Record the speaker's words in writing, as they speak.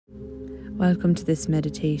Welcome to this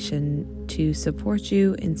meditation to support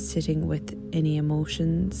you in sitting with any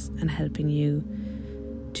emotions and helping you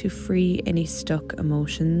to free any stuck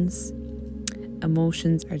emotions.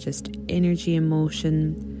 Emotions are just energy in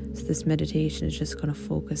motion, so this meditation is just going to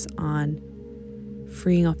focus on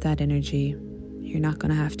freeing up that energy. You're not going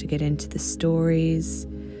to have to get into the stories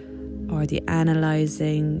or the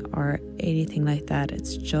analysing or anything like that.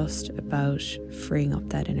 It's just about freeing up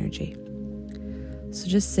that energy. So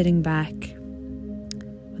just sitting back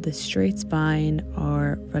with a straight spine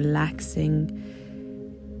or relaxing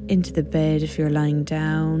into the bed if you're lying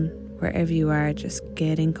down, wherever you are, just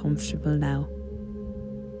getting comfortable now.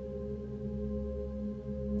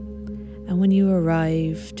 And when you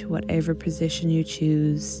arrive to whatever position you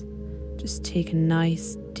choose, just take a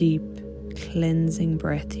nice deep cleansing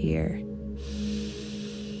breath here.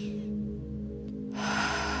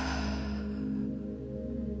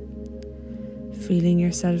 Feeling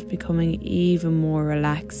yourself becoming even more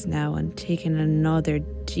relaxed now and taking another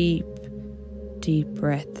deep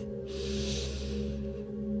breath.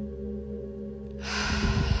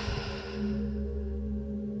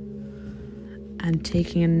 And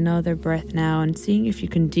taking another breath now and seeing if you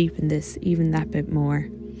can deepen this even that bit more.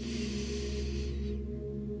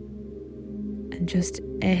 And just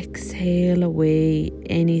exhale away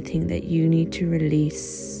anything that you need to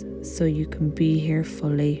release so you can be here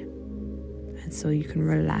fully. So you can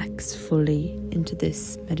relax fully into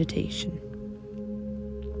this meditation.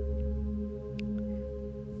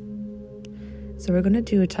 So we're going to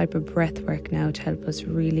do a type of breath work now to help us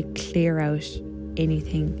really clear out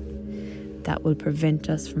anything that will prevent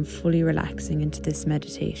us from fully relaxing into this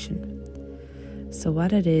meditation. So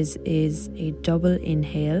what it is a double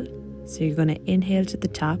inhale. So you're going to inhale to the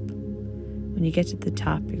top. When you get to the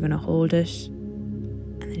top, you're going to hold it,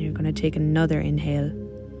 and then you're going to take another inhale.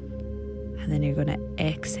 And then you're going to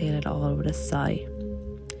exhale it all with a sigh.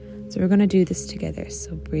 So we're going to do this together.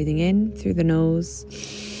 So breathing in through the nose,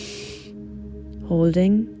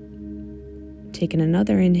 holding, taking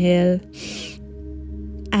another inhale,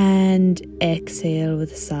 and exhale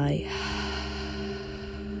with a sigh.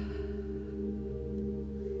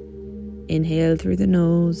 Inhale through the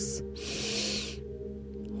nose,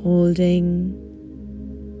 holding,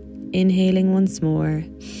 inhaling once more,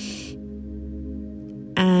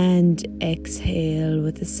 and exhale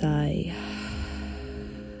with a sigh.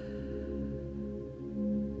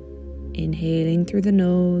 Inhaling through the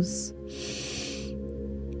nose,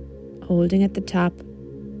 holding at the top,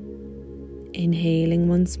 inhaling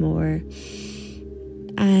once more,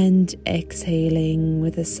 and exhaling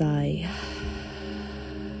with a sigh.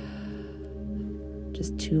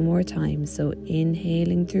 Just 2 more times. So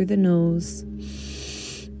inhaling through the nose,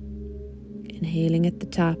 inhaling at the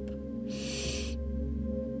top,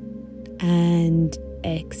 and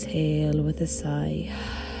exhale with a sigh.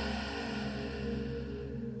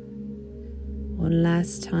 One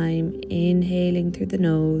last time, inhaling through the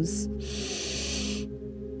nose,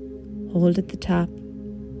 hold at the top,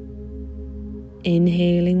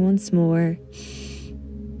 inhaling once more,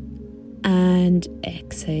 and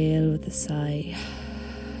exhale with a sigh.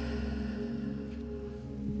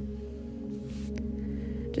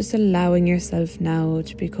 Just allowing yourself now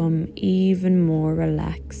to become even more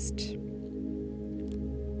relaxed.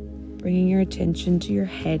 Bringing your attention to your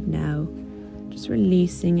head now, just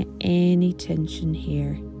releasing any tension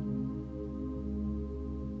here.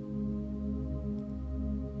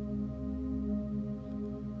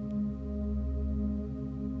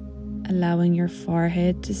 Allowing your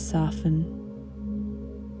forehead to soften,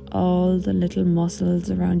 all the little muscles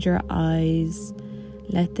around your eyes,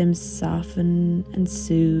 let them soften and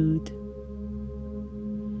soothe.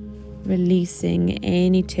 Releasing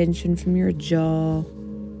any tension from your jaw.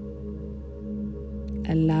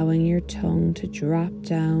 Allowing your tongue to drop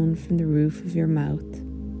down from the roof of your mouth.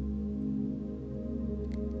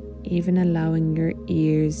 Even allowing your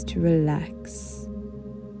ears to relax.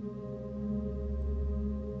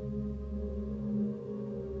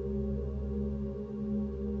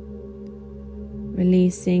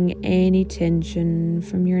 Releasing any tension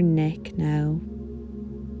from your neck now.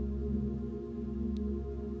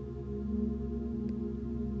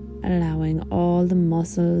 Allowing all the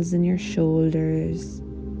muscles in your shoulders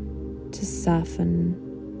to soften.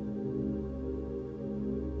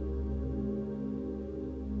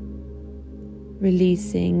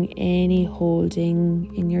 Releasing any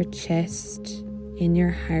holding in your chest, in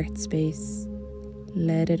your heart space.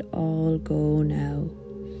 Let it all go now.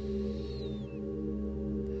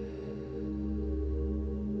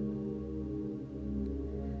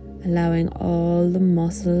 allowing all the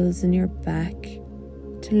muscles in your back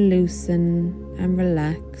to loosen and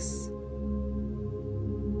relax.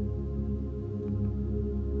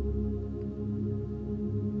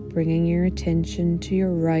 Bringing your attention to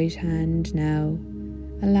your right hand now,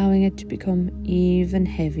 allowing it to become even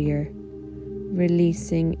heavier,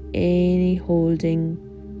 releasing any holding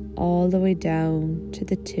all the way down to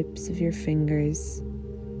the tips of your fingers.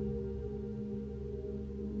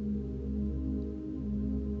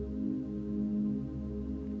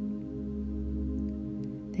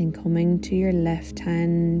 Then coming to your left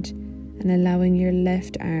hand and allowing your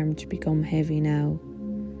left arm to become heavy now,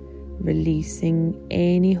 releasing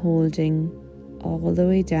any holding all the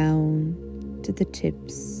way down to the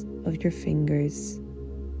tips of your fingers.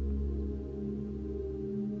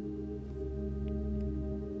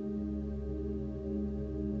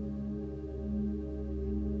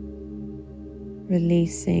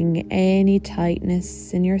 Releasing any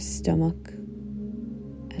tightness in your stomach.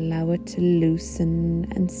 Allow it to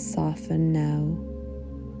loosen and soften now.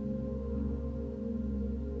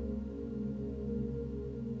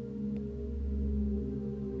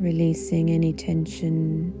 Releasing any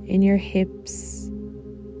tension in your hips.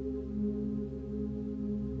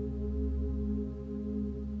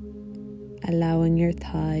 Allowing your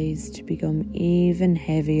thighs to become even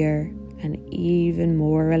heavier and even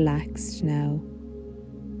more relaxed now.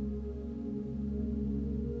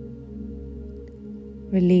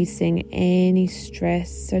 Releasing any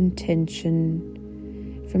stress and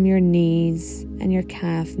tension from your knees and your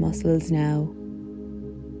calf muscles now.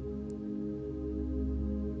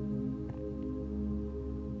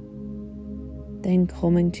 Then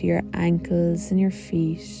coming to your ankles and your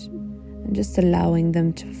feet and just allowing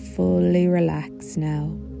them to fully relax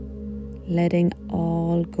now, letting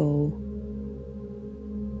all go.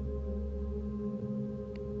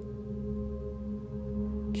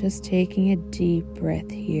 Just taking a deep breath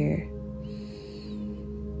here.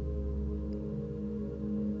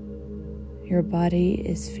 Your body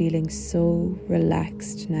is feeling so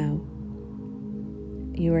relaxed now.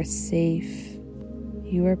 You are safe.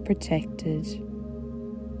 You are protected.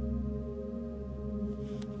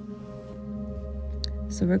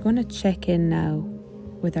 So we're going to check in now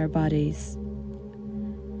with our bodies.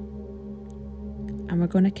 And we're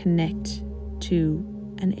going to connect to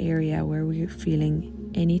an area where we're feeling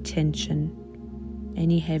any tension,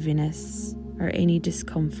 any heaviness, or any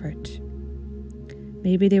discomfort.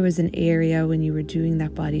 Maybe there was an area when you were doing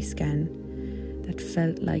that body scan that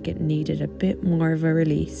felt like it needed a bit more of a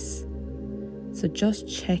release. So just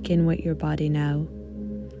check in with your body now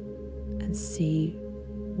and see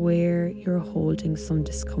where you're holding some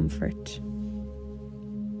discomfort.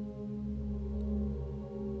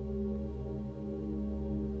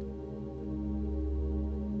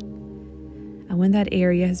 And when that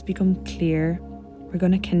area has become clear, we're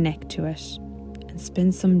going to connect to it and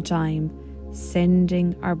spend some time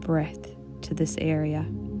sending our breath to this area.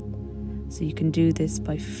 So you can do this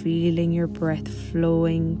by feeling your breath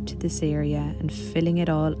flowing to this area and filling it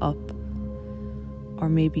all up. Or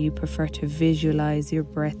maybe you prefer to visualize your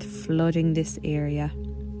breath flooding this area.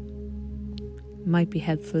 It might be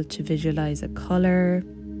helpful to visualize a color.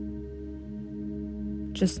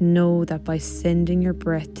 Just know that by sending your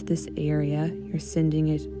breath to this area, you're sending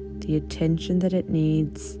it the attention that it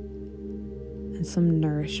needs and some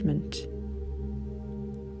nourishment.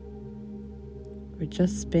 We're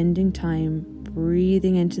just spending time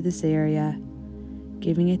breathing into this area,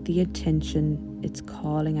 giving it the attention it's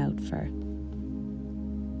calling out for.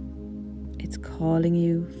 It's calling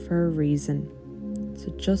you for a reason.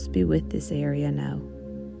 So just be with this area now.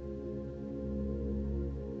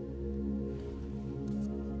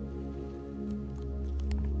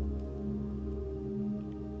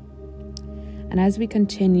 And as we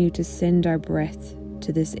continue to send our breath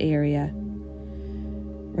to this area,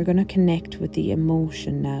 we're going to connect with the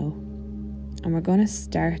emotion now. And we're going to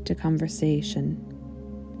start a conversation.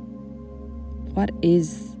 What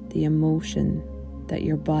is the emotion that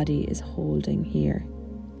your body is holding here?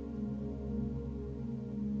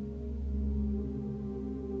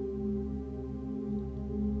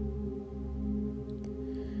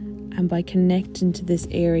 And by connecting to this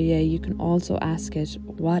area, you can also ask it,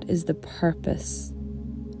 what is the purpose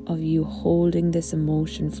of you holding this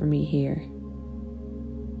emotion for me here?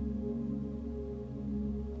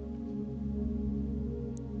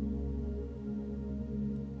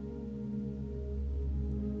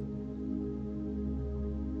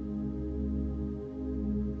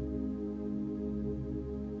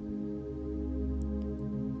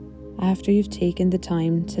 After you've taken the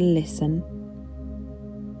time to listen,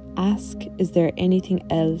 ask, is there anything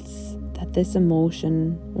else that this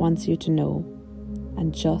emotion wants you to know?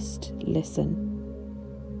 And just listen.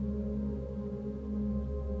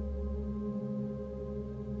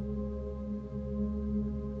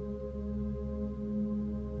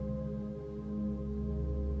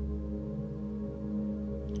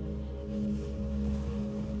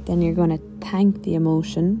 Then you're going to thank the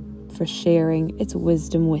emotion for sharing its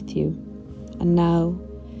wisdom with you. And now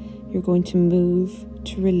you're going to move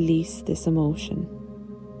to release this emotion.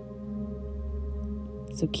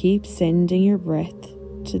 So keep sending your breath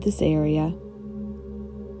to this area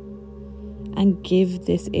and give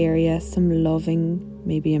this area some loving,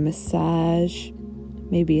 maybe a massage,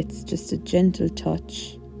 maybe it's just a gentle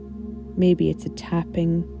touch, maybe it's a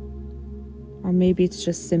tapping, or maybe it's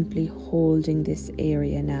just simply holding this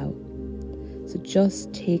area now. So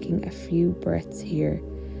just taking a few breaths here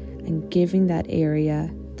and giving that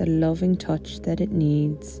area the loving touch that it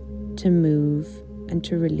needs to move and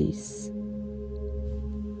to release.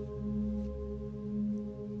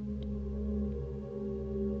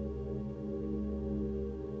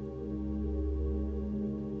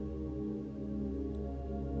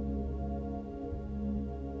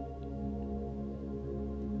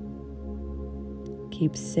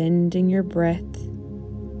 Keep sending your breath.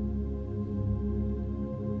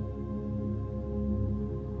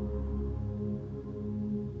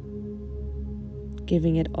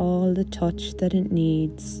 Giving it all the touch that it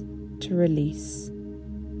needs to release.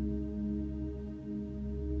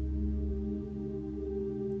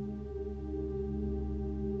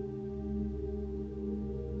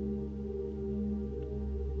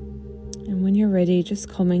 And when you're ready, just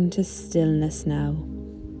coming to stillness now.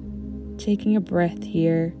 Taking a breath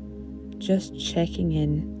here, just checking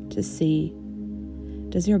in to see,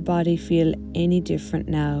 does your body feel any different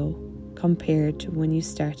now compared to when you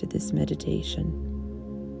started this meditation?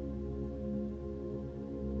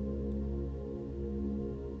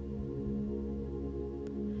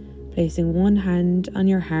 Placing one hand on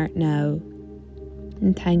your heart now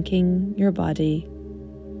and thanking your body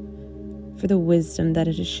for the wisdom that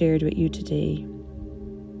it has shared with you today.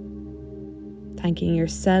 Thanking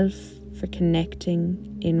yourself for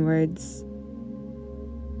connecting inwards.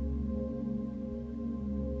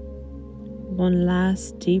 One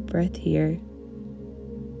last deep breath here.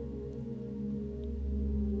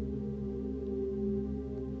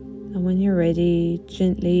 And when you're ready,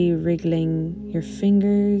 gently wriggling your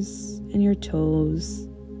fingers and your toes,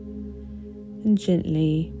 and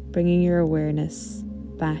gently bringing your awareness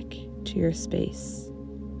back to your space.